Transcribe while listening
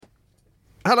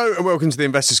Hello and welcome to the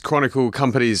Investors Chronicle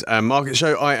Companies and Market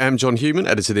Show. I am John Human,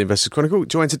 editor of the Investors Chronicle,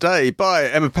 joined today by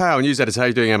Emma Powell, news editor. How are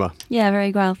you doing, Emma? Yeah,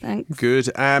 very well, thanks. Good.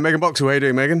 And Megan Boxall, how are you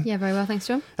doing, Megan? Yeah, very well, thanks,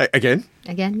 John. Again?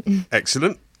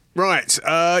 Excellent. Right.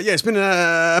 It's been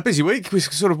a busy week. We're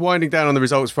sort of winding down on the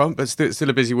results front, but still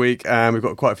a busy week. And we've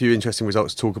got quite a few interesting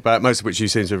results to talk about, most of which you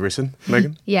seem to have written,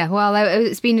 Megan. Yeah, well,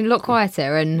 it's been a lot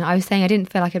quieter, and I was saying I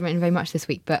didn't feel like I'd written very much this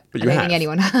week, but I don't think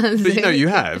anyone has. But you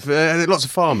have. Lots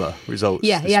of farmer results.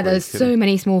 Yeah, there's so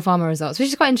many small farmer results, which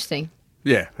is quite interesting.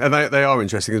 Yeah, and they are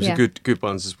interesting. There's some good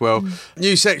ones as well.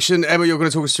 News section, Emma, you're going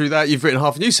to talk us through that. You've written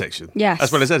half a news section. Yes.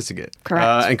 As well as editing it.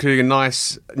 Correct. Including a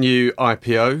nice new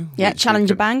IPO. Yeah,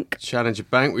 Challenger Bank. Challenger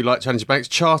Bank. We like Challenger Banks.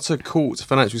 Charter Court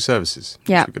Financial Services.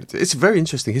 Yeah. It's a very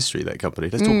interesting history, that company.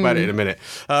 Let's talk about it in a minute.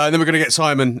 And then we're going to get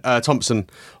Simon Thompson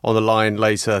on the line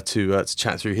later to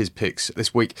chat through his picks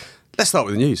this week. Let's start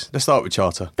with the news. Let's start with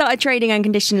Charter. Started trading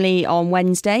unconditionally on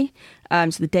Wednesday, so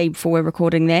the day before we're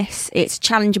recording this. It's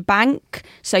Challenger Bank,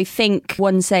 so think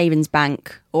One Savings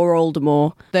Bank or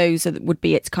Aldermore. Those would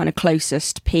be its kind of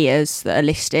closest peers that are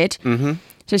listed. Mm-hmm.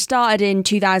 So it started in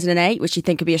 2008, which you'd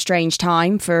think would be a strange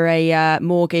time for a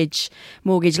mortgage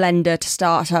lender to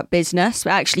start up business. But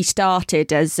it actually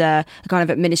started as a kind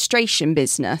of administration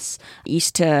business. It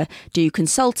used to do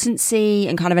consultancy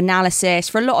and kind of analysis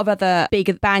for a lot of other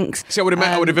bigger banks. So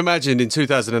I would have imagined in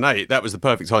 2008 that was the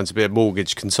perfect time to be a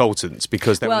mortgage consultant,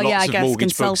 because there were lots of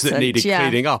mortgage books that needed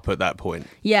cleaning up at that point.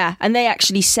 Yeah, and they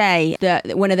actually say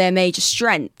that one of their major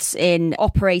strengths in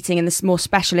operating in this more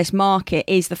specialist market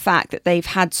is the fact that they've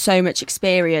had so much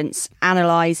experience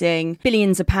analysing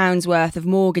billions of pounds worth of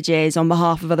mortgages on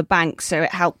behalf of other banks, so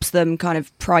it helps them kind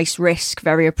of price risk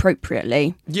very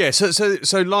appropriately. Yeah,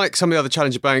 so like some of the other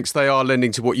challenger banks, they are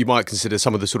lending to what you might consider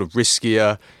some of the sort of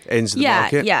riskier ends of the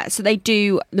market. Yeah, so they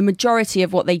do, the majority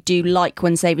of what they do, like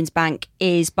One Savings Bank,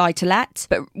 is buy-to-let,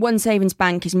 but One Savings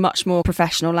Bank is much more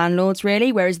professional landlords,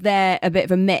 really, whereas they're a bit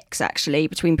of a mix, actually,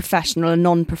 between professional and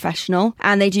non-professional.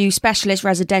 And they do specialist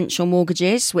residential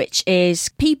mortgages, which is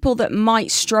people that might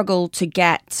struggle to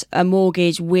get a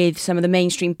mortgage with some of the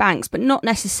mainstream banks, but not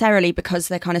necessarily because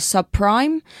they're kind of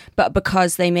subprime, but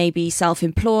because they may be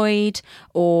self-employed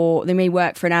or they may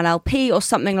work for an LLP or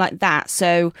something like that.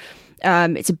 So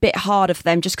it's a bit harder for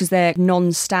them just because they're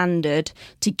non-standard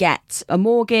to get a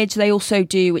mortgage. They also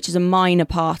do, which is a minor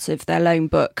part of their loan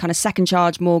book, kind of second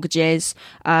charge mortgages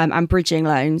and bridging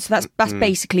loans. So that's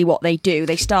basically what they do.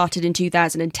 They started in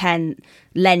 2010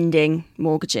 lending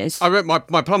mortgages. I read my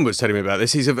plumber was telling me about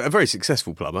this. He's a very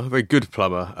successful plumber, a very good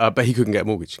plumber, but he couldn't get a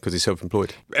mortgage because he's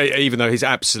self-employed, even though he's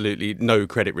absolutely no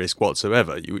credit risk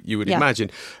whatsoever, you would imagine.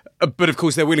 But of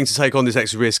course, they're willing to take on this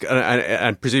extra risk,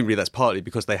 and presumably that's partly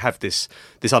because they have this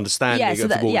understanding of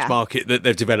the mortgage market that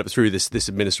they've developed through this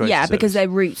administration. Yeah, service. Because their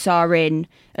roots are in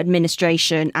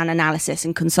administration and analysis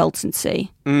and consultancy.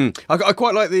 I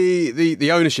quite like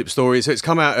the ownership story. So it's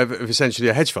come out of essentially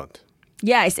a hedge fund.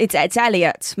 Yeah, it's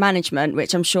Elliott Management,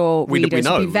 which I'm sure readers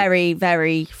will be very,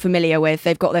 very familiar with.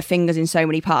 They've got their fingers in so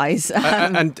many pies.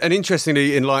 And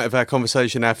interestingly, in light of our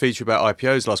conversation, our feature about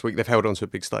IPOs last week, they've held on to a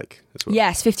big stake as well.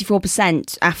 Yes,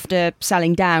 54% after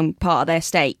selling down part of their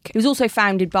stake. It was also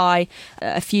founded by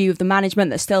a few of the management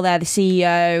that's still there, the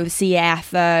CEO, the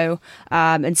CFO,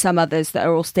 and some others that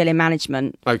are all still in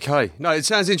management. Okay. No, it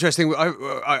sounds interesting.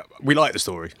 We like the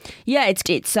story. Yeah,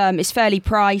 it's fairly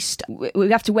priced.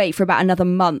 We have to wait for about another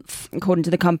month, according to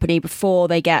the company, before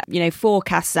they get,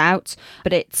 forecasts out.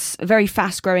 But it's a very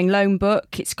fast-growing loan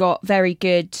book. It's got very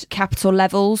good capital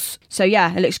levels. So,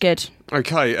 yeah, it looks good.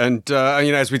 Okay, and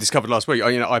as we discovered last week,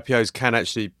 IPOs can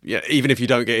actually, even if you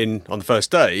don't get in on the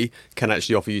first day, can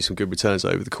actually offer you some good returns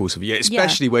over the course of a year,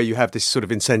 especially where you have this sort of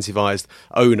incentivized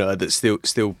owner that's still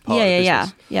part of the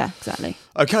business. Yeah, exactly.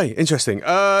 Okay, interesting.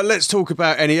 Let's talk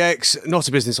about NEX. Not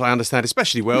a business I understand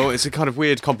especially well. It's a kind of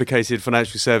weird, complicated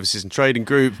financial services and trading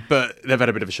group, but they've had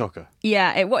a bit of a shocker.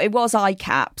 Yeah, it was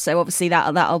ICAP, so obviously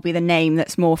that'll be the name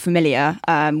that's more familiar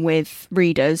with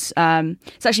readers.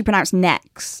 It's actually pronounced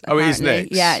NEX. Oh, it is NEX?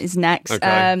 Yeah, it's NEX.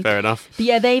 Okay, fair enough. But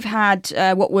yeah, they've had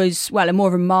what was, a more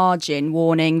of a margin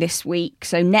warning this week.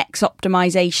 So NEX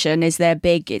Optimization is their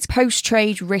big, it's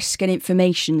post-trade risk and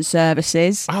information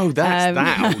services. Oh, that's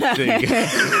that old thing.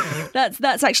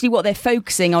 That's actually what they're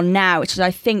focusing on now, which is,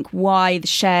 I think, why the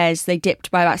shares, they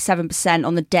dipped by about 7%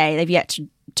 on the day. They've yet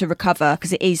to recover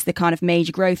because it is the kind of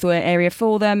major growth area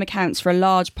for them, accounts for a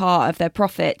large part of their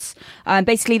profits.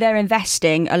 Basically, they're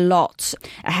investing a lot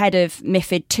ahead of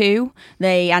MiFID II.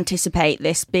 They anticipate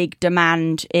this big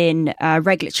demand in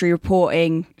regulatory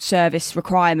reporting service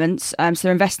requirements. So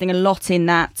they're investing a lot in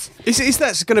that. Is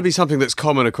that going to be something that's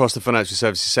common across the financial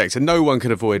services sector? No one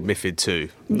can avoid MiFID II.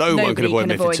 No one can avoid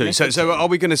MiFID II. So are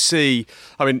we going to see,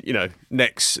 I mean,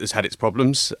 Nex has had its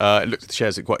problems. It looks like the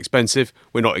shares are quite expensive.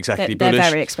 We're not exactly bullish. They're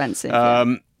very expensive.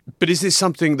 But is this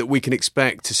something that we can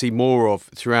expect to see more of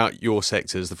throughout your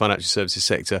sectors, the financial services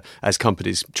sector, as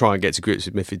companies try and get to grips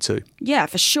with MiFID II? Yeah,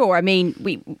 for sure. I mean,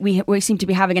 we seem to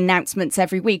be having announcements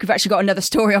every week. We've actually got another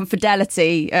story on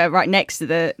Fidelity right next to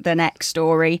the next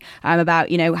story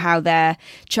about, how they're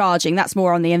charging. That's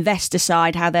more on the investor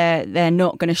side, how they're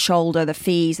not going to shoulder the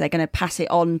fees. They're going to pass it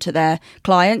on to their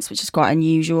clients, which is quite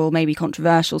unusual, maybe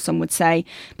controversial, some would say.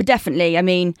 But definitely, I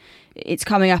mean, it's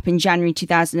coming up in January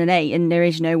 2008, and there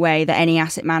is no way that any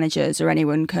asset managers or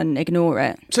anyone can ignore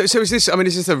it. So is this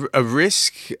a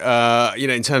risk,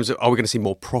 in terms of, are we going to see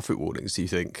more profit warnings, do you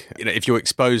think? If you're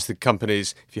exposed to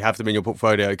companies, if you have them in your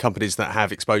portfolio, companies that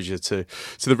have exposure to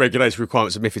the regulatory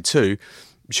requirements of MiFID II,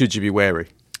 should you be wary?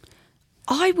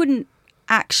 I wouldn't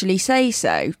actually say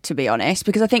so, to be honest,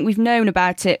 because I think they've known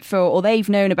about it for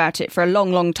a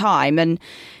long, long time. And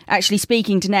actually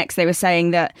speaking to Nex, they were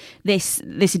saying that this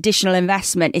additional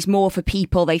investment is more for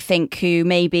people they think who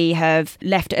maybe have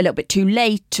left it a little bit too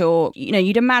late, or,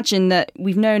 you'd imagine that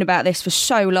we've known about this for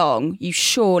so long, you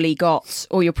surely got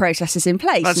all your processes in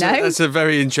place, That's a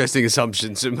very interesting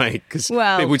assumption to make, because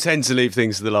people tend to leave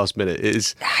things to the last minute.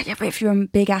 Yeah, but if you're a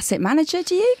big asset manager,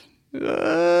 do you?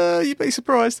 You'd be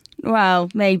surprised. Well,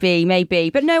 maybe.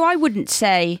 But no, I wouldn't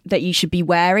say that you should be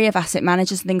wary of asset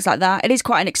managers and things like that. It is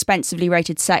quite an expensively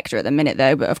rated sector at the minute,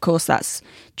 though. But of course, that's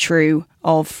true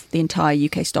of the entire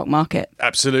UK stock market.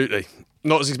 Absolutely.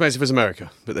 Not as expensive as America,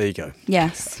 but there you go.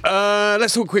 Yes.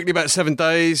 Let's talk quickly about 7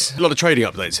 days. A lot of trading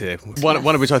updates here. One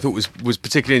of which I thought was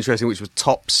particularly interesting, which was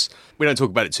Topps. We don't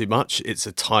talk about it too much. It's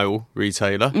a tile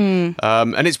retailer.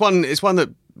 And it's one that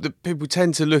people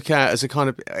tend to look at as a kind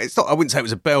of, it's not, I wouldn't say it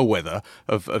was a bellwether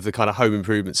of the kind of home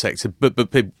improvement sector, but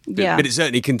it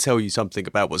certainly can tell you something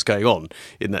about what's going on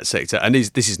in that sector. And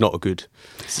this is not a good.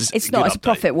 It's a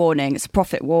profit warning. It's a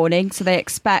profit warning. So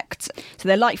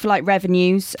their like-for-like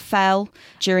revenues fell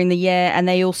during the year, and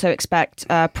they also expect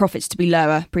profits to be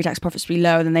lower, pre-tax profits to be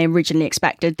lower than they originally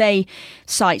expected. They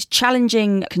cite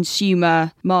challenging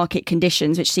consumer market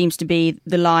conditions, which seems to be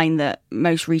the line that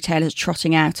most retailers are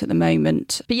trotting out at the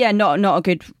moment. But yeah, not a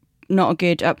good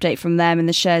update from them, and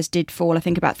the shares did fall, I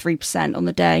think, about 3% on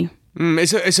the day.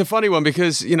 It's a funny one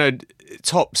because,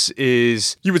 Topps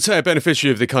is, you would say, a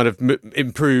beneficiary of the kind of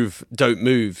improve, don't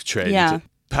move trend. Yeah.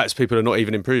 Perhaps people are not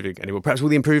even improving anymore. Perhaps all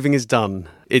the improving is done.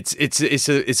 It's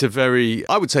a very,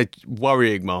 I would say,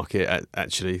 worrying market,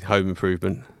 actually, home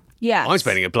improvement. Yeah, I'm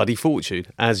spending a bloody fortune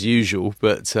as usual,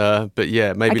 but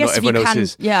yeah, maybe not everyone else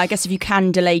is. Yeah, I guess if you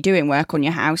can delay doing work on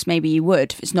your house, maybe you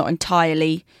would. If it's not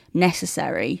entirely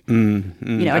necessary.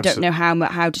 I don't know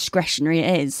how discretionary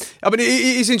it is. I mean, it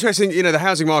is interesting. The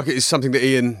housing market is something that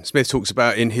Ian Smith talks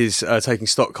about in his Taking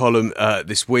Stock column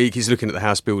this week. He's looking at the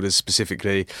house builders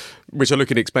specifically, which are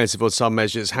looking expensive on some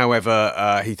measures.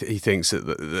 However, he thinks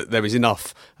that there is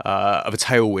enough of a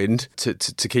tailwind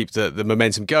to keep the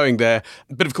momentum going there.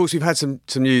 But of course, we've had some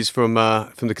news from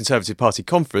the Conservative Party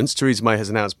conference. Theresa May has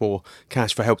announced more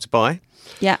cash for Help to Buy.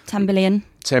 Yeah, 10 billion.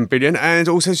 10 billion, and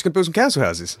also she's going to build some council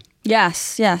houses.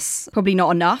 Yes. Probably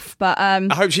not enough, but I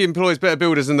hope she employs better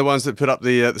builders than the ones that put up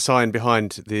the sign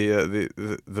behind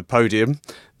the podium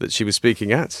that she was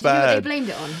speaking at. Do you know what they blamed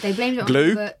it on? They blamed it on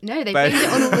glue. They blamed it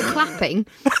on all the clapping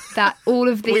that all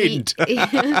of the wind.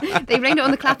 They blamed it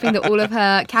on the clapping that all of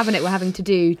her cabinet were having to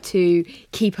do to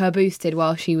keep her boosted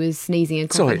while she was sneezing and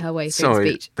coughing her way through the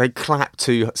speech. They clapped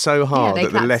so hard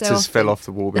that the letters fell off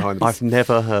the wall behind them. I've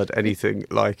never heard anything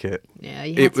like it. Yeah,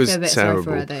 you had to go a bit terrible.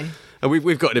 Sorry for her, though. And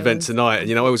we've got an event tonight,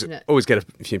 and I always get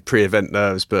a few pre-event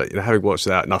nerves, but having watched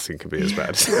that, nothing can be as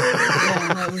bad.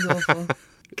 Yeah, that was awful.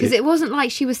 Because it wasn't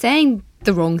like she was saying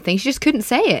the wrong thing; she just couldn't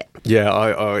say it.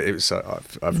 Yeah, it was.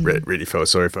 I've really felt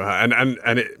sorry for her,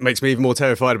 and it makes me even more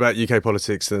terrified about UK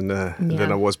politics than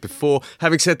I was before.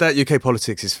 Having said that, UK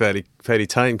politics is fairly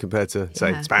tame compared to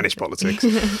say Spanish politics.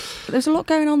 There's a lot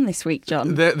going on this week,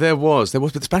 John. There was,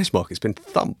 but the Spanish market's been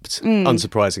thumped,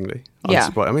 unsurprisingly. Yeah.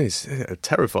 I mean, it's a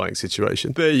terrifying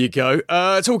situation. There you go.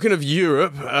 Talking of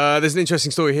Europe, there's an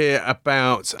interesting story here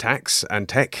about tax and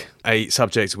tech, a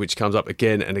subject which comes up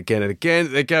again and again and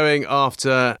again. They're going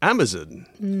after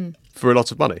Amazon for a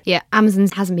lot of money. Yeah, Amazon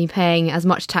hasn't been paying as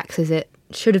much tax as it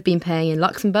should have been paying in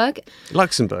Luxembourg.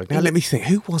 Luxembourg. Now let me think.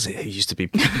 Who was it who used to be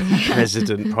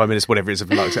president, prime minister, whatever it is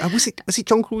of Luxembourg? Was it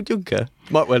Jean-Claude Juncker?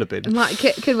 Might well have been.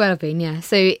 Could well have been. Yeah.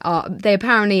 So they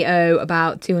apparently owe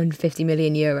about 250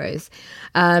 million euros.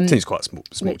 Seems quite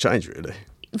a small change, really.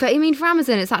 But I mean, for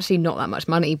Amazon, it's actually not that much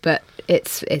money, but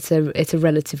it's a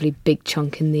relatively big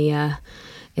chunk in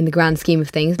the grand scheme of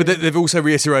things. But they've also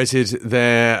reiterated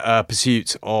their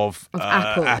pursuit of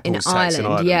Apple Apple's in tax Ireland. in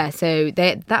Ireland. Yeah, so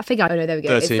that figure. Oh no, there we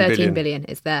go. It's 13 billion.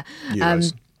 It's there.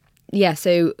 Euros. Yeah,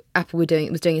 so Apple was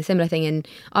doing a similar thing in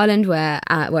Ireland where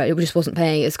it just wasn't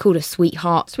paying. It's called a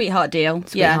sweetheart deal. Deal.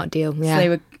 Yeah. So they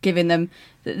were giving them.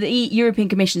 The European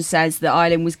Commission says that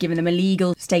Ireland was giving them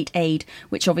illegal state aid,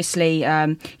 which obviously,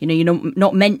 you're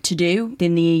not meant to do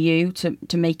in the EU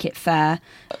to make it fair.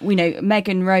 We know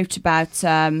Megan wrote about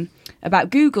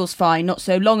Google's fine not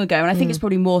so long ago, and I think it's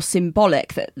probably more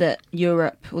symbolic that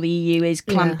Europe or the EU is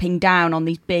clamping down on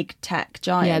these big tech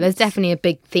giants. Yeah, there's definitely a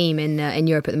big theme in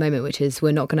Europe at the moment, which is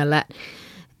we're not going to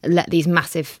let these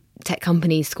massive tech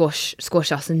companies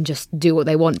squash us and just do what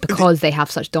they want because they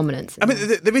have such dominance. I mean,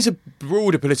 there is a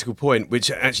broader political point which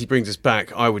actually brings us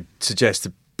back, I would suggest,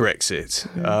 to Brexit.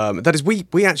 That is,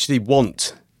 we actually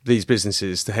want these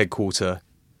businesses to headquarter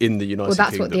in the United Kingdom. Well,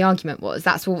 that's what the argument was.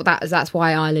 That's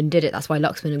why Ireland did it. That's why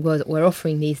Luxembourg were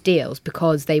offering these deals,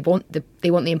 because they want the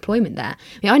employment there.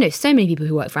 I mean, I know so many people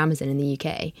who work for Amazon in the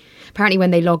UK. Apparently, when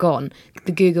they log on,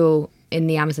 the Google in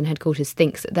the Amazon headquarters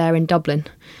thinks that they're in Dublin.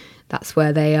 That's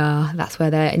where they are. That's where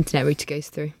their internet router goes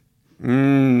through.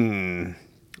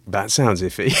 That sounds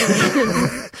iffy.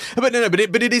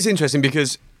 But it is interesting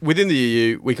because within the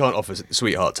EU we can't offer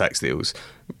sweetheart tax deals.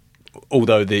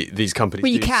 Although these companies,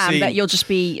 well, you can, but you'll just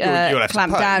be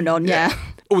clamped down on. Yeah.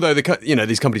 Although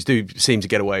these companies do seem to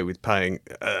get away with paying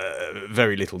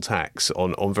very little tax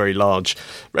on very large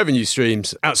revenue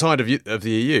streams outside of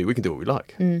the EU, we can do what we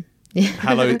like.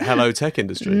 Hello, tech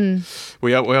industry.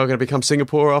 We are going to become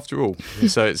Singapore after all,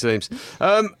 so it seems.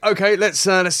 Okay,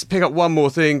 let's pick up one more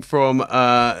thing from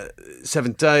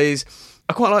 7 Days.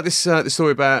 I quite like this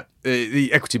story about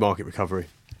the equity market recovery.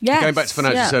 Yes, going back to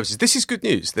financial services. This is good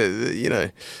news.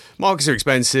 Markets are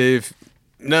expensive,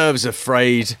 nerves are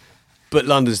frayed, but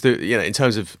London's in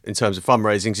terms of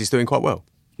fundraisings is doing quite well.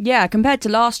 Yeah, compared to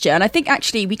last year. And I think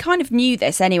actually we kind of knew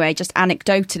this anyway, just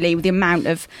anecdotally, with the amount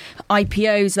of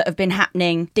IPOs that have been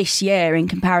happening this year in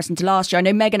comparison to last year. I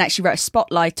know Megan actually wrote a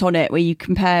spotlight on it where you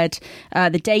compared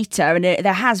the data, and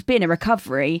there has been a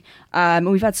recovery.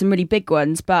 And we've had some really big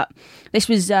ones, but this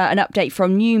was an update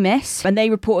from Numis, and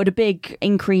they reported a big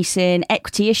increase in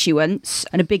equity issuance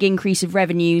and a big increase of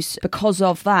revenues because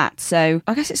of that. So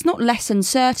I guess it's not less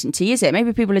uncertainty, is it?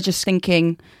 Maybe people are just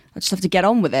thinking, I just have to get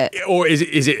on with it. Or is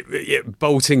it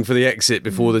bolting for the exit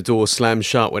before the door slams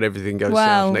shut when everything goes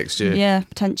south next year? Yeah,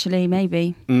 potentially,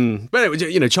 maybe. But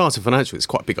anyway, Charter Financial, it's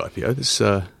quite a big IPO. It's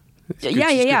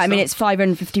yeah. I mean, it's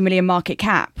 550 million market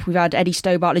cap. We've had Eddie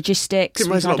Stobart Logistics.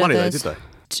 Didn't raise a lot of money though, did they?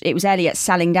 It was Elliott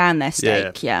selling down their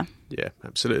stake, yeah. Yeah,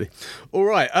 absolutely. All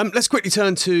right, let's quickly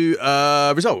turn to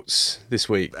results this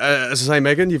week. As I say,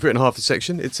 Megan, you've written half the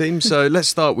section, it seems. So let's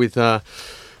start with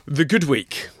the Good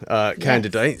Week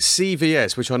candidate,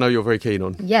 CVS, which I know you're very keen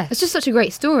on. Yeah, it's just such a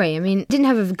great story. I mean, it didn't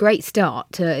have a great start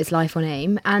to its life on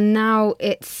AIM, and now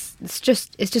it's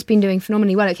just been doing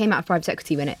phenomenally well. It came out of private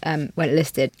equity when it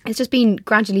listed. It's just been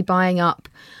gradually buying up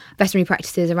veterinary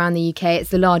practices around the UK.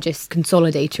 It's the largest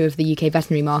consolidator of the UK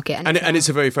veterinary market. And it's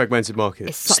a very fragmented market.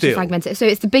 It's such a fragmented. So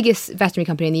it's the biggest veterinary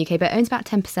company in the UK, but it owns about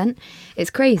 10%.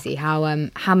 It's crazy how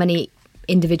many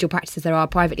individual practices there are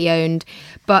privately owned,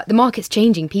 but the market's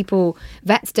changing.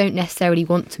 Vets don't necessarily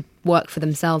want to work for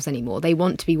themselves anymore. They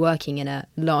want to be working in a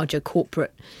larger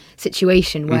corporate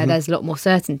situation where there's a lot more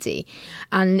certainty,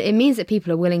 and it means that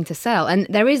people are willing to sell, and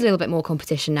there is a little bit more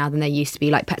competition now than there used to be.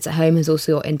 Like Pets at Home has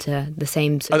also got into the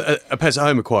same sort of... a Pets at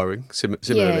Home acquiring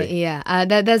similarly.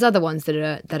 There's other ones that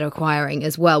are acquiring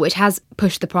as well, which has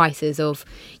pushed the prices of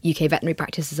UK veterinary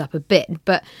practices up a bit,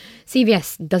 but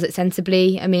CVS does it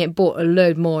sensibly. I mean, it bought a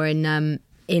load more in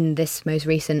this most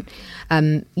recent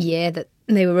year that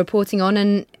they were reporting on,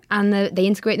 and they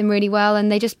integrate them really well,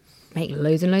 and they just make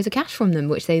loads and loads of cash from them,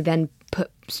 which they then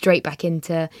put straight back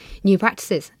into new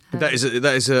practices. That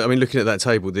is. I mean, looking at that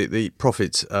table, the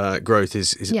profit growth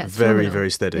is very, phenomenal. very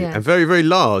steady and very, very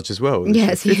large as well.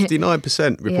 Yes,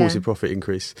 59% reported profit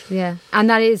increase. Yeah, and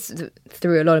that is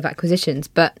through a lot of acquisitions.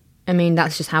 But I mean,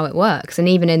 that's just how it works. And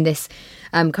even in this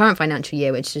current financial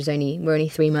year, which is we're only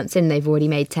 3 months in, they've already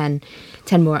made 10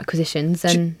 more acquisitions.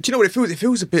 And do you know what it feels? It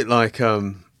feels a bit like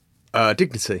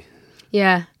Dignity.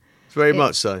 Yeah. very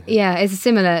much so. Yeah, it's a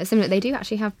similar. They do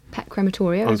actually have pet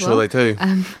crematoria. I'm as sure well. they do.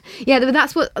 Yeah, but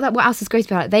that's what else is great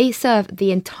about it. They serve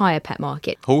the entire pet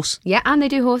market. Horse? Yeah, and they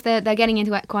do horse. They're getting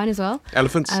into equine as well.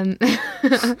 Elephants? We've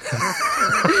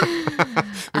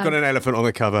got an elephant on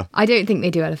the cover. I don't think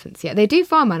they do elephants yet. They do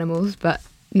farm animals, but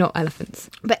not elephants.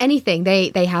 But anything,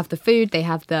 they have the food, they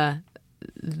have the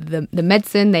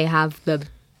medicine, they have the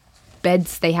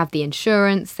beds, they have the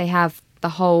insurance, they have the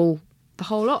whole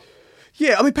lot.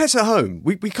 Yeah, I mean, Pets at Home.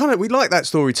 We like that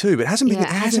story too, but it hasn't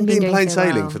been doing plain so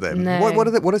sailing well. for them. No. What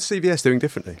are CVS doing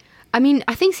differently? I mean,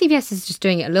 I think CVS is just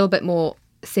doing it a little bit more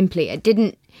simply. I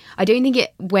don't think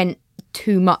it went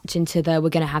too much into we're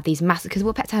going to have these massive, because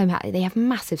what Pets at Home they have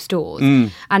massive stores, and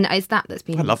it's that's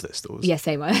been. I love their stores. Yeah,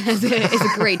 same. It's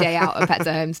a great day out at Pets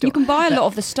at Home store. You can buy a lot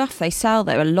of the stuff they sell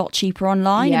though a lot cheaper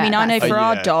online. Yeah, I mean, I know for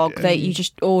our dog that you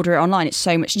just order it online, it's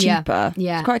so much cheaper.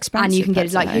 Yeah, it's quite expensive. And you can get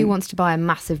Pets like, at who Home. wants to buy a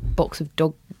massive box of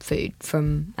dog food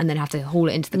and then have to haul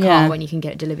it into the car when you can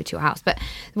get it delivered to your house? But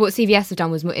what CVS have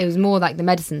done was it was more like the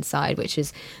medicine side, which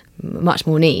is much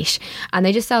more niche, and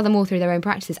they just sell them all through their own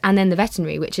practices, and then the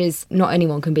veterinary, which is not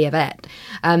anyone can be a vet.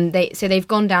 They've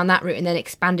gone down that route and then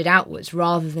expanded outwards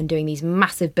rather than doing these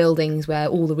massive buildings where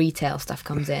all the retail stuff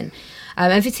comes in.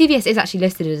 And for CVS is actually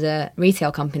listed as a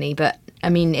retail company, but I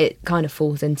mean it kind of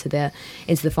falls into the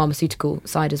pharmaceutical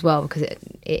side as well, because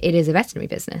it is a veterinary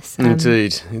business.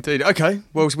 Indeed. Okay,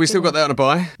 well, we still got that on a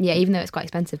buy. Yeah, even though it's quite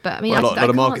expensive, but I mean, A lot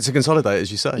of markets are consolidated,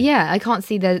 as you say. Yeah, I can't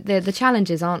see the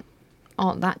challenges aren't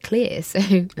that clear. So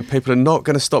And people are not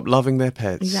going to stop loving their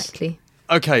pets. exactly.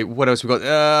 Okay, what else we got?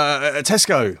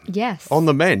 Tesco. Yes. On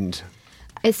the mend.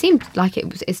 It seemed like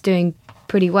it's doing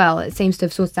pretty well. It seems to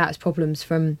have sorted out its problems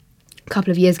from a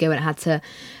couple of years ago when it had to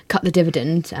cut the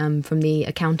dividend from the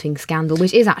accounting scandal,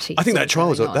 which is actually. I think that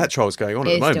trial's going on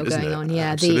at the moment, still isn't going it? on.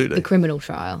 Yeah, Absolutely. the criminal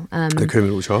trial. The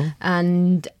criminal trial.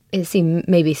 And it seemed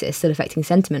maybe it's still affecting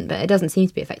sentiment, but it doesn't seem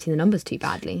to be affecting the numbers too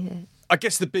badly. I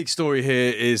guess the big story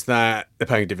here is that they're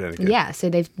paying a dividend again. Yeah,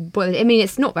 so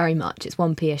it's not very much. It's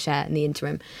 1p a share in the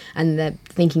interim, and they're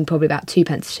thinking probably about 2p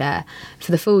a share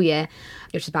for the full year,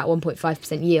 which is about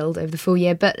 1.5% yield over the full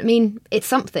year. But I mean, it's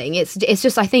something. It's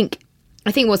just I think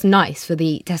what's nice for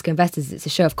the Tesco investors is it's a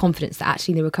show of confidence that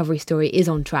actually the recovery story is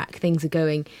on track. Things are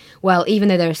going well, even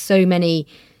though there are so many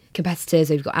competitors.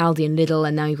 We've got Aldi and Lidl,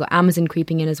 and now you've got Amazon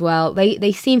creeping in as well.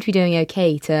 They seem to be doing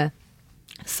okay to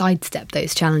sidestep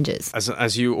those challenges.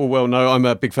 As you all well know, I'm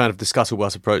a big fan of the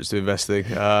scuttlebutt approach to investing,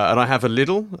 and I have a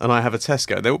Lidl and I have a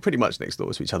Tesco. They're all pretty much next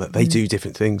door to each other. They do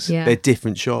different things. Yeah. They're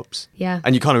different shops. Yeah.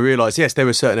 And you kind of realise, yes, there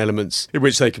are certain elements in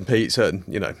which they compete, certain,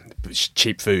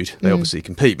 cheap food, they obviously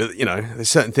compete, but, there's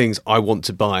certain things I want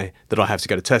to buy that I have to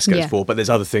go to Tesco's for, but there's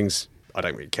other things I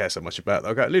don't really care so much about that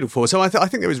I'll go to Lidl for. So I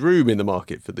think there is room in the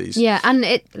market for these. Yeah, and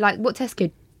what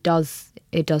Tesco does,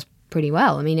 it does pretty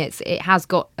well. I mean, it has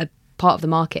got a part of the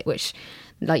market which,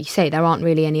 like you say, there aren't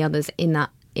really any others in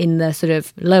the sort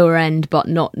of lower end, but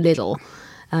not Lidl.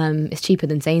 It's cheaper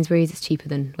than Sainsbury's, it's cheaper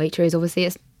than Waitrose, obviously,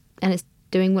 and it's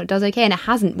doing what it does okay. And it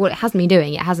hasn't been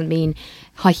doing, it hasn't been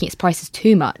hiking its prices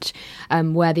too much,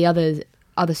 where the other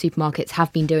supermarkets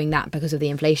have been doing that because of the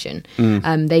inflation.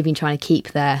 They've been trying to keep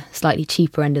their slightly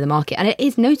cheaper end of the market, and it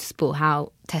is noticeable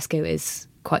how Tesco is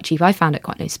quite cheap. I found it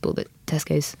quite noticeable that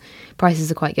Tesco's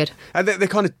prices are quite good. And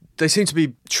they seem to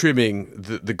be trimming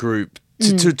the group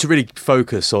to really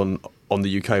focus on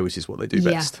the UK, which is what they do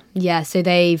best. Yeah. So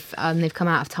they've come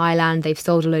out of Thailand. They've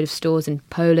sold a load of stores in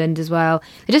Poland as well.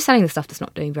 They're just selling the stuff that's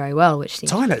not doing very well, which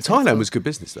seems Thailand was good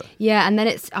business though. Yeah, and then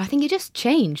I think it just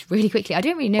changed really quickly. I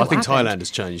don't really know. I think happened. Thailand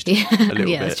has changed a little bit.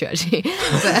 Yeah, that's true actually.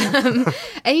 But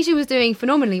Asia was doing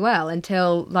phenomenally well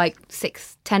until like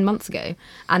 6-10 months ago,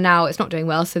 and now it's not doing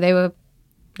well. So they were,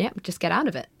 just get out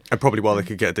of it. And probably while they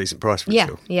could get a decent price for it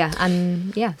still.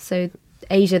 So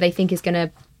Asia they think is going to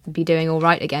be doing all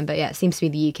right again, but it seems to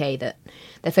be the UK that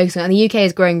they're focusing on, and the UK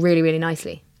is growing really, really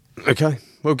nicely. Okay,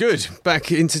 well, good.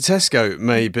 Back into Tesco,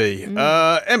 maybe.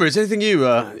 Emma, is there anything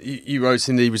you wrote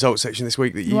in the results section this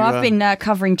week that you? Well, I've been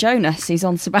covering Jonas. He's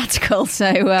on sabbatical, so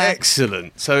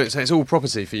excellent. So it's all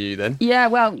property for you then. Yeah,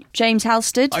 well, James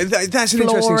Halstead. That's an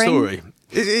interesting story.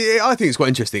 I think it's quite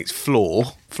interesting. It's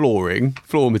flooring,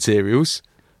 floor materials.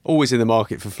 Always in the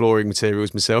market for flooring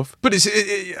materials myself, but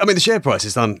the share price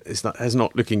has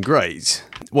not looking great.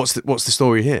 What's the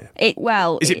story here?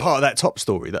 Is it part of that top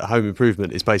story that home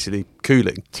improvement is basically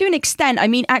cooling? To an extent. I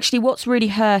mean, actually, what's really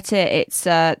hurt it's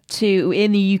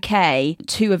in the UK,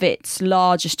 two of its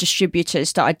largest distributors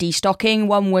started destocking.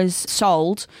 One was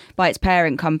sold by its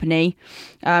parent company,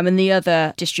 and the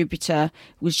other distributor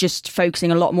was just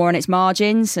focusing a lot more on its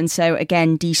margins. And so,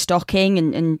 again, destocking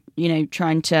and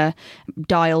trying to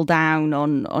dial down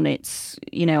on its,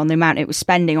 on the amount it was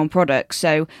spending on products.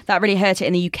 So that really hurt it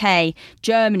in the UK.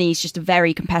 Germany is just a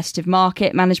very competitive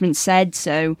market, management said.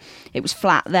 So it was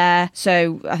flat there.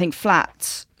 So I think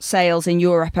flat sales in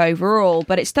Europe overall,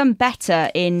 but it's done better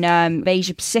in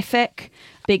Asia Pacific,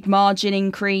 big margin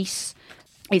increase.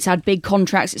 It's had big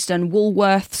contracts. It's done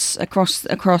Woolworths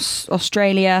across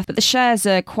Australia. But the shares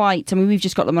are we've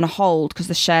just got them on a hold because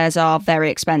the shares are very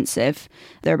expensive.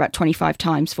 They're about 25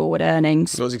 times forward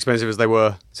earnings. Not as expensive as they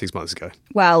were 6 months ago.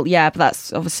 Well, yeah, but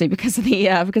that's obviously because of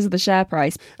the share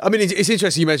price. I mean, it's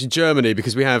interesting you mentioned Germany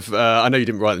because we have, I know you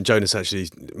didn't write them, Jonas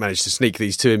actually managed to sneak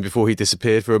these two in before he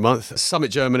disappeared for a month.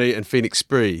 Summit Germany and Phoenix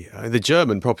Spree. The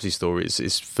German property story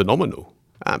is phenomenal.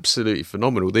 Absolutely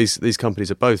phenomenal. These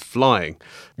companies are both flying.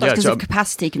 That's because of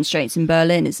capacity constraints in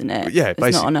Berlin, isn't it? Yeah,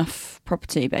 there's not enough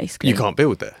property, basically. You can't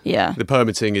build there. Yeah. The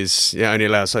permitting only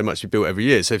allows so much to be built every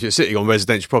year. So if you're sitting on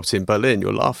residential property in Berlin,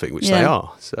 you're laughing, which they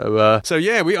are. So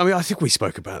I think we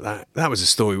spoke about that. That was a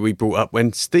story we brought up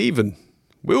when Stephen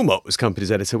Wilmot was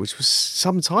company's editor, which was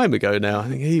some time ago now. I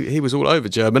think he was all over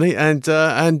Germany, and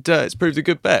it's proved a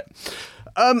good bet.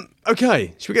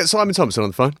 Okay, should we get Simon Thompson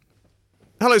on the phone?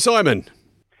 Hello, Simon.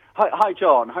 Hi,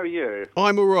 John. How are you?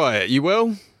 I'm all right. You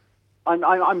well?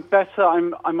 I'm better.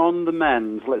 I'm on the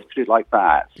mend. Let's put it like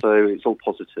that. So it's all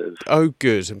positive. Oh,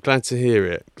 good. I'm glad to hear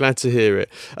it.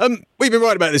 We've been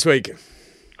writing about this week.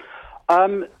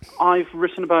 I've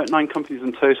written about 9 companies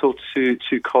in total, two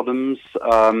columns.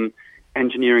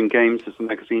 Engineering Games is the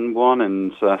magazine one,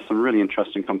 and some really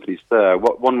interesting companies there.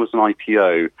 One was an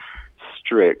IPO,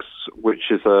 Strix,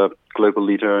 which is a global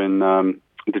leader in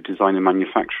the design and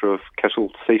manufacture of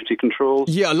kettle safety controls.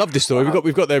 Yeah, I love this story.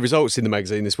 We've got their results in the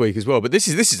magazine this week as well. But this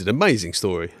is an amazing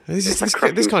story. This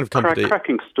kind of company,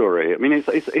 cracking story. I mean, it's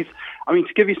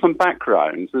to give you some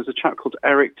background, there's a chap called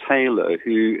Eric Taylor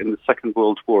who, in the Second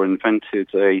World War, invented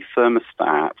a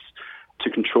thermostat to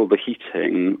control the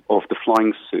heating of the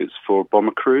flying suits for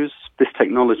bomber crews. This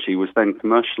technology was then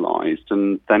commercialized,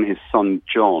 and then his son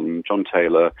John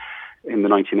Taylor, in the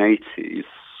 1980s,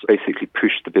 basically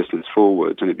pushed the business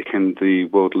forward, and it became the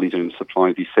world leader in supply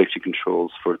of these safety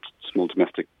controls for small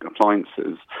domestic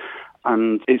appliances.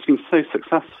 And it's been so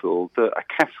successful that a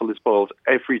kettle is boiled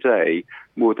every day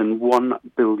more than 1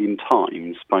 billion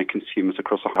times by consumers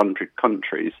across 100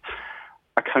 countries,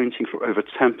 accounting for over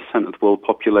 10% of the world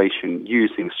population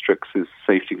using Strix's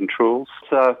safety controls.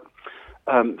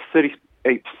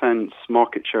 38%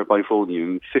 market share by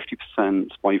volume, 50%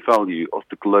 by value of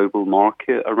the global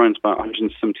market. Around about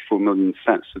 174 million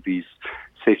sets of these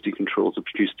safety controls are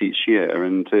produced each year,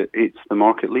 and it's the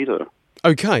market leader.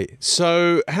 Okay,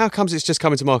 so how comes it's just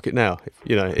coming to market now?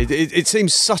 It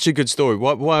seems such a good story.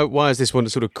 Why has this one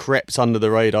sort of crept under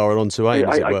the radar and onto AIM,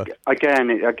 as it were?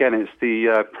 Again, it's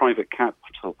the private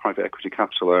equity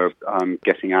capital are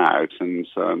getting out, and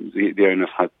the owners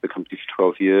had the company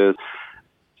for 12 years.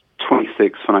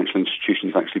 26 financial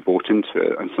institutions actually bought into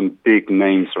it, and some big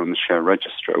names are on the share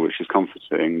register, which is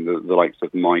comforting. The likes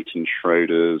of Mighton,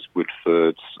 Schroders,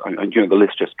 Woodfords, and the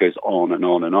list just goes on and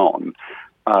on and on.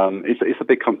 It's a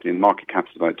big company, and the market cap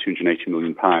is about £280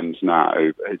 million now.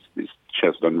 Its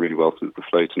shares have done really well since the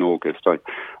float in August.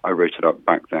 I wrote it up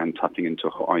back then, tapping into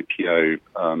an IPO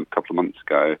a couple of months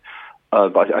ago.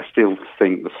 But I still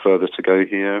think there's further to go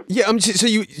here. Yeah, so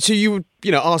you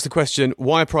asked the question,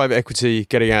 why private equity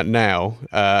getting out now,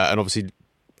 and obviously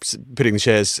putting the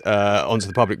shares onto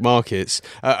the public markets,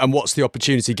 and what's the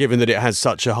opportunity given that it has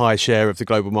such a high share of the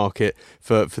global market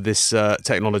for this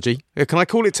technology? Can I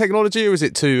call it technology, or is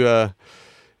it too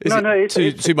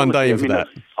too mundane for that?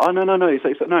 No.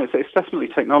 It's definitely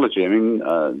technology. I mean,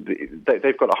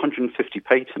 they've got 150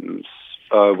 patents,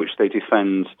 which they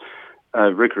defend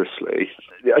rigorously.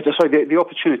 The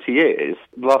opportunity is,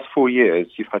 the last 4 years,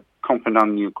 you've had compound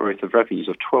annual growth of revenues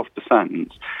of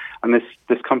 12%, and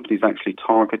this company is actually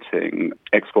targeting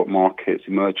export markets,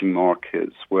 emerging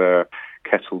markets, where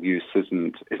kettle use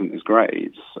isn't as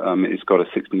great. It's got a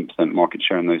 16% market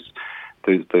share in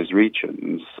those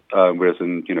regions, whereas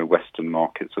in Western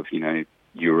markets of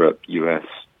Europe, US,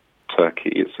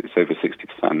 Turkey, it's over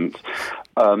 60%.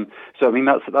 So I mean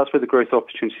that's where the growth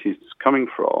opportunity is coming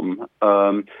from,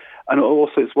 and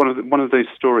also it's one of those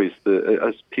stories that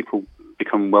as people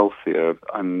become wealthier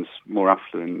and more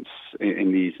affluent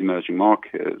in these emerging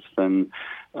markets, then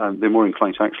they're more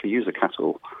inclined to actually use a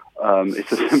kettle.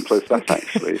 It's as simple as that,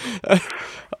 actually.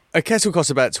 A kettle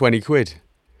costs about 20 quid.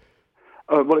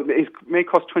 Well, it may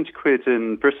cost 20 quid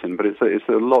in Britain, but it's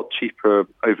a lot cheaper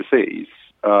overseas.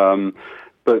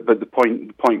 But the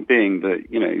point being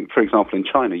that, for example, in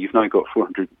China, you've now got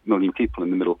 400 million people in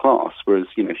the middle class, whereas,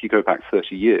 if you go back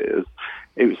 30 years,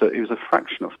 it was a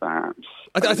fraction of that.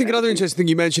 I think another interesting thing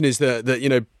you mentioned is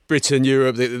that Britain,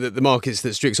 Europe, the markets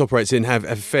that Strix operates in have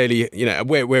fairly,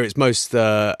 where it's most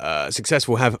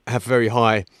successful, have very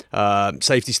high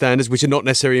safety standards, which are not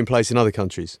necessarily in place in other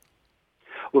countries.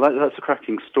 Well, that's a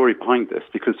cracking story behind this,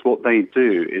 because what they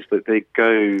do is that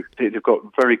they've got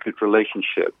very good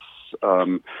relationships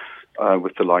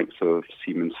with the likes of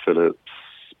Siemens, Philips,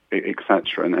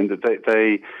 etc., and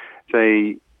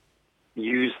they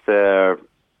use their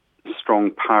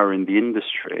strong power in the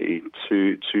industry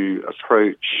to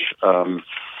approach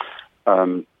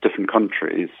different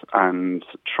countries and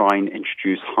try and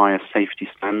introduce higher safety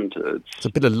standards. It's a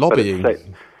bit of lobbying,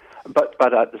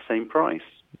 but at the same price.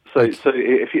 So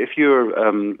if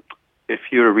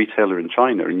you're a retailer in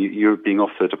China and you're being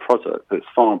offered a product that's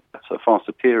far better, far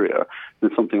superior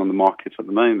than something on the market at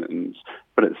the moment,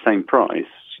 but at the same price,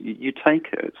 you take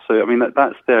it. So I mean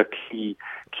that's their key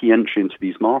entry into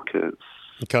these markets.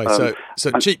 Okay,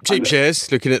 so cheap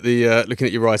shares. Looking at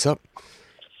your write up.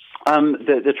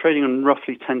 They're trading on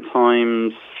roughly 10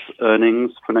 times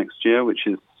earnings for next year, which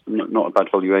is not a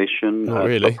bad valuation. Not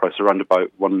really. Stock price around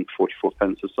about 1.44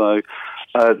 pence or so.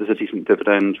 There's a decent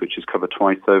dividend, which is covered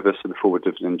twice over, so the forward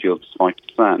dividend yield is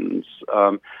 5%.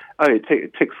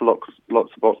 It ticks lots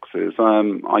of boxes.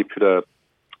 I put a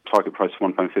target price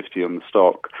of £1.50 on the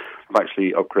stock. I've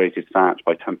actually upgraded that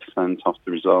by 10% after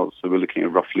the results, so we're looking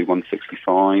at roughly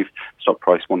 165. Stock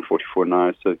price 144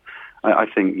 now. So I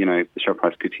think the share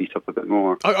price could heat up a bit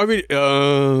more. I really,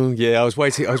 I was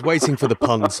waiting for the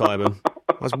pun, Simon.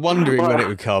 I was wondering when it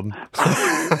would come.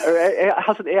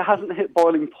 It hasn't hit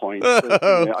boiling point. I'm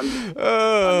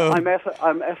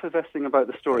effervescing about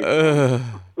the story.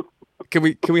 Can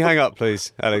we hang up,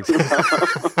 please, Alex? No,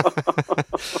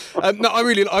 I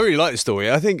really like the story.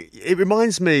 I think it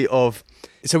reminds me of.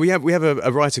 So we have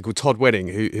a writer called Todd Wedding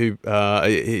who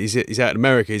he's out in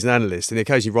America. He's an analyst and he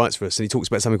occasionally writes for us, and he talks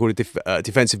about something called a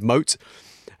defensive moat.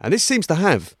 And this seems to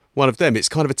have one of them. It's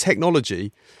kind of a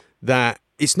technology that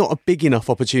it's not a big enough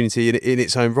opportunity in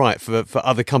its own right for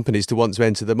other companies to want to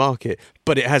enter the market,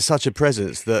 but it has such a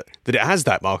presence that it has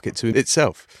that market to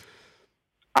itself.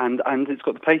 And it's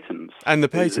got the patents. And the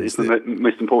patents. It's the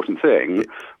most important thing,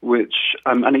 which...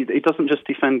 and it doesn't just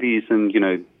defend these in,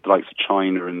 the likes of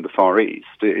China and the Far East.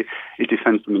 It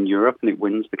defends them in Europe and it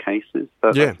wins the cases.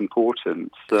 That's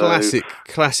important. So,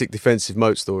 Classic defensive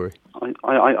moat story.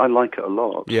 I like it a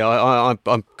lot. Yeah,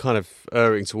 I'm kind of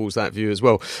erring towards that view as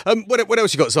well. What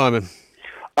else you got, Simon?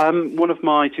 One of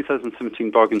my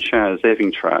 2017 bargain shares,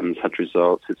 Avingtrans, had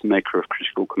results. It's a maker of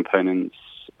critical components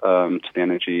to the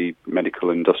energy, medical,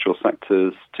 and industrial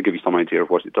sectors. To give you some idea of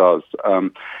what it does,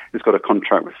 it's got a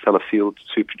contract with Sellafield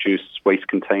to produce waste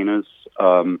containers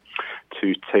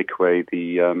to take away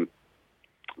the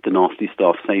nasty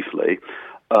stuff safely.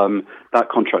 That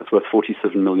contract's worth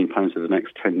 £47 million over the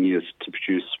next 10 years to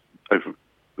produce over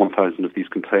 1,000 of these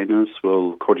containers.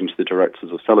 Well, according to the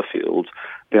directors of Sellafield,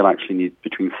 they'll actually need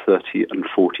between 30 and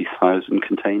 40,000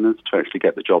 containers to actually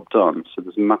get the job done. So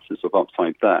there's masses of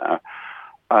upside there.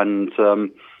 And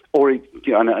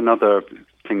another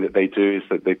thing that they do is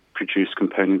that they produce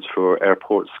components for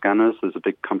airport scanners. There's a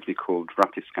big company called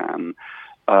Rapiscan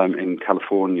in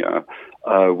California,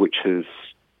 which has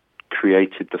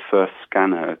created the first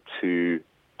scanner to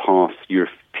pass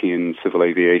European civil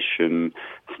aviation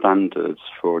standards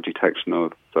for detection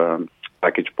of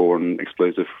baggage-borne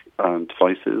explosive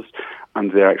devices,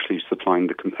 and they're actually supplying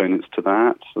the components to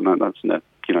that, and that's a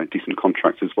decent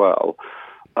contract as well.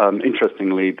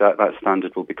 Interestingly, that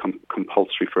standard will become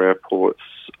compulsory for airports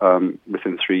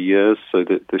within 3 years, so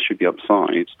that there should be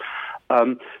upsides.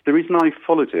 The reason I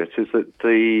followed it is that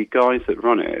the guys that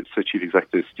run it, so Chief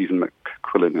Executive Stephen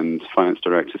McQuillan and Finance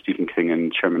Director Stephen King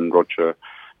and Chairman Roger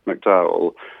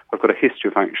McDowell, have got a history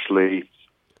of actually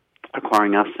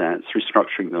acquiring assets,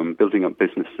 restructuring them, building up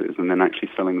businesses, and then actually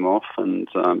selling them off. And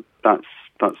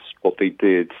that's what they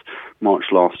did. March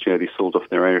last year, they sold off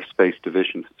their aerospace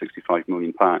division for £65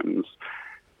 million,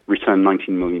 returned £19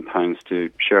 million to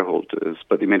shareholders,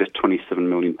 but they made a £27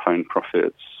 million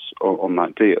profit on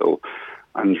that deal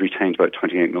and retained about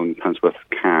 £28 million worth of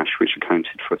cash, which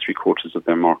accounted for 3/4 of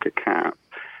their market cap.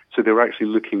 So they were actually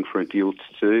looking for a deal to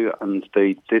do, and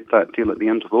they did that deal at the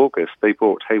end of August. They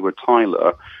bought Hayward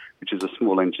Tyler, which is a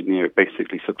small engineer. It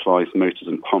basically supplies motors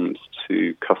and pumps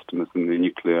to customers in the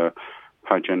nuclear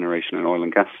power generation and oil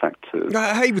and gas sectors.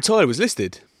 Hayward Tyler was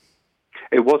listed.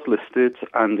 It was listed,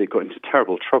 and it got into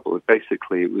terrible trouble.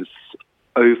 Basically, it was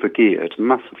overgeared,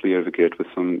 massively overgeared with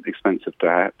some expensive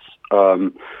debt.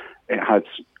 It had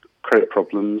credit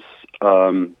problems.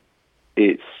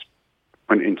 It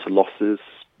went into losses.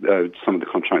 Some of the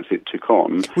contracts it took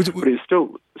on, but it's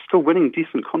still winning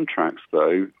decent contracts,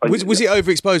 though. Was it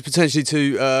overexposed potentially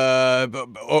to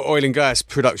oil and gas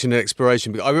production and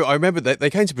exploration? I remember that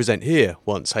they came to present here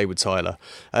once, Hayward Tyler,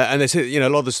 and they said, a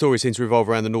lot of the stories seem to revolve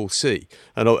around the North Sea,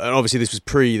 and obviously this was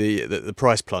pre the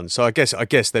price plunge. So I guess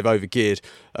they've overgeared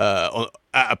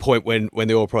at a point when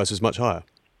the oil price was much higher.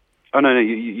 Oh no,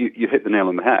 you hit the nail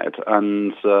on the head,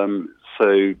 and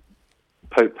so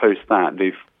post that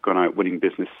they've gone out winning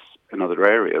business in other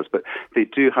areas, but they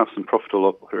do have some profitable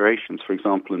operations. For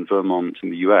example, in Vermont in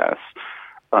the US,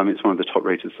 it's one of the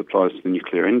top-rated suppliers to the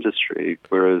nuclear industry,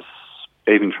 whereas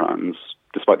Avingtrans,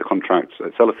 despite the contracts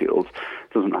at Sellafield,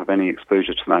 doesn't have any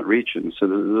exposure to that region. So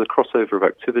there's a crossover of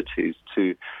activities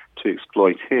to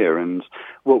exploit here. And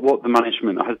what the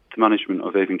management, I had the management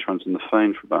of Avingtrans on the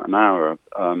phone for about an hour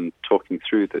talking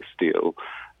through this deal,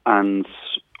 and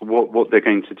what they're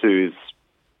going to do is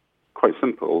quite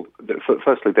simple.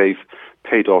 Firstly, they've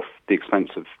paid off the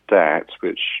expensive debt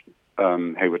which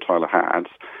Hayward Tyler had.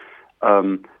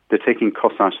 They're taking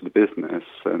costs out of the business,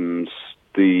 and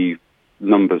the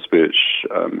numbers which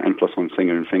N+1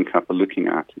 Singer and FinCap are looking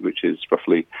at, which is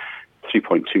roughly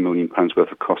 £3.2 million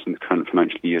worth of cost in the current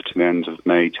financial year to the end of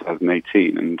May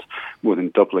 2018, and more than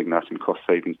doubling that in cost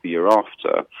savings the year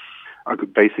after, are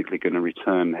basically going to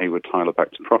return Hayward Tyler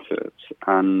back to profit.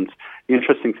 And the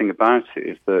interesting thing about it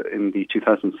is that in the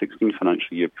 2016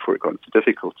 financial year, before it got into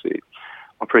difficulty,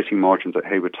 operating margins at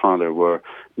Hayward Tyler were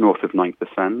north of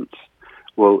 9%.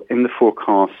 Well, in the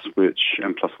forecasts which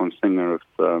N+1 Singer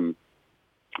have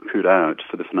put out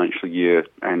for the financial year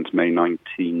end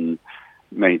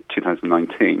May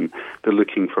 2019, they're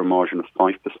looking for a margin of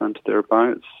 5%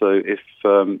 thereabouts. So if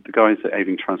the guys at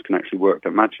Avingtrans can actually work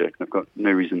their magic, and I've got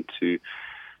no reason to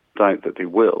doubt that they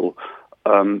will,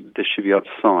 there should be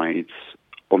upsides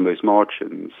on those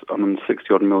margins. And on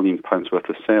 £60-odd million worth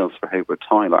of sales for Hayward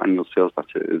Tyler, annual sales that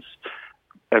is,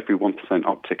 every 1%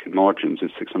 uptick in margins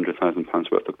is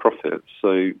 £600,000 worth of profit.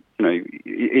 So,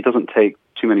 it doesn't take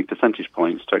too many percentage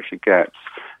points to actually get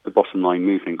the bottom line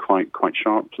moving quite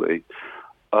sharply.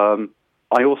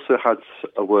 I also had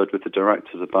a word with the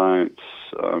directors about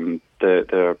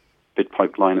their bid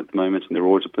pipeline at the moment and their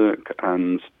order book,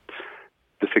 and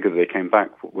the figure that they came back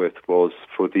with was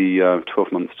for the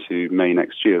 12 months to May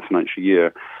next year, the financial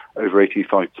year, over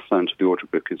 85% of the order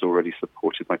book is already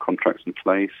supported by contracts in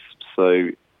place. So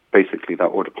basically that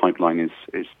order pipeline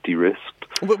is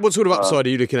de-risked. What sort of upside are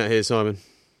you looking at here, Simon?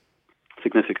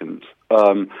 Significant.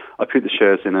 I put the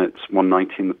shares in at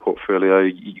 1.90 in the portfolio.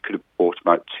 You could have bought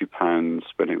about £2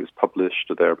 when it was published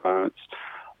or thereabouts.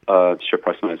 The share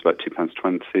price now is about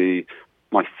 £2.20.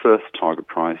 My first target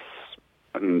price,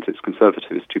 and it's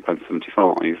conservative, is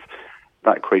 £2.75.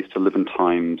 That equates to 11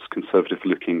 times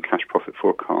conservative-looking cash profit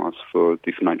forecast for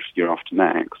the financial year after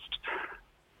next.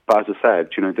 But as I said,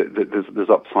 there's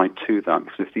upside to that,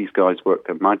 because if these guys work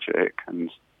their magic,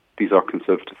 and these are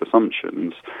conservative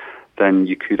assumptions, then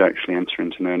you could actually enter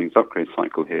into an earnings upgrade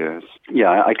cycle here.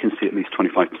 Yeah, I can see at least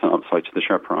 25% upside to the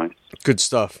share price. Good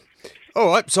stuff. All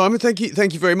right, Simon, thank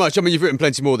you very much. I mean, you've written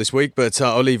plenty more this week, but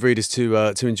I'll leave readers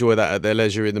to enjoy that at their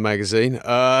leisure in the magazine.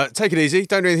 Take it easy.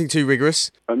 Don't do anything too rigorous.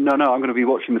 No, I'm going to be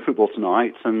watching the football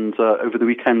tonight and over the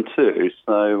weekend too.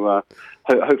 So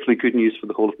hopefully good news for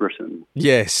the whole of Britain.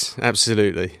 Yes,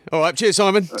 absolutely. All right, cheers,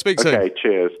 Simon. Speak soon. Okay,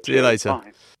 cheers. See you later.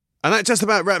 Bye. And that just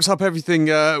about wraps up everything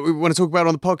we want to talk about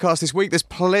on the podcast this week. There's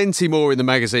plenty more in the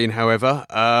magazine, however,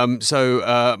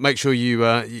 so make sure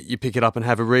you pick it up and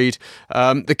have a read.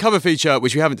 The cover feature,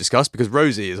 which we haven't discussed because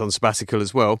Rosie is on sabbatical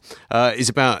as well, is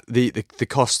about the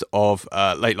cost of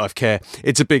late life care.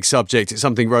 It's a big subject. It's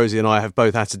something Rosie and I have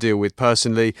both had to deal with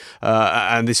personally,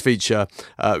 and this feature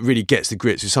really gets to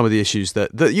grips with some of the issues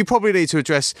that you probably need to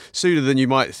address sooner than you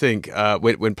might think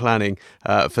when planning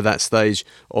for that stage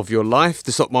of your life.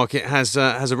 The stock market has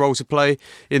a role to play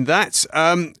in that.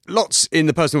 Lots in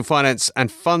the personal finance and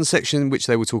fun section, which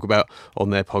they will talk about on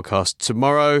their podcast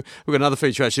tomorrow. We've got another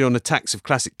feature actually on the tax of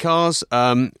classic cars.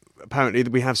 Apparently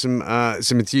we have some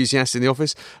enthusiasts in the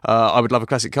office. I would love a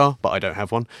classic car, but I don't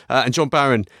have one. And John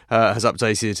Barron has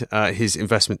updated his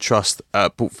investment trust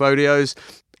portfolios.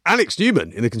 Alex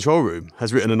Newman in the control room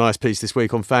has written a nice piece this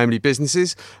week on family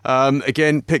businesses.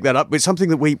 Again, pick that up. It's something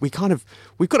that we've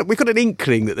got an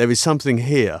inkling that there is something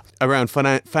here around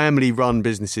family-run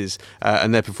businesses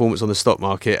and their performance on the stock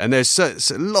market. And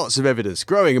there's lots of evidence,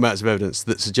 growing amounts of evidence,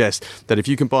 that suggest that if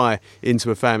you can buy into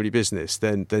a family business,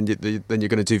 then you're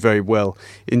going to do very well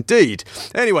indeed.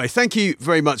 Anyway, thank you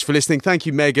very much for listening. Thank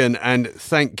you, Megan, and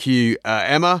thank you,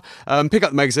 Emma. Pick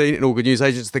up the magazine in all good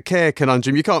newsagents. The Care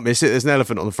Conundrum, you can't miss it. There's an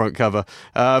elephant on the front cover.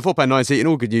 £4.90 in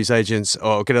all good newsagents,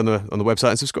 or get on the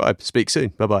website and subscribe. Speak soon.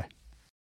 Bye-bye.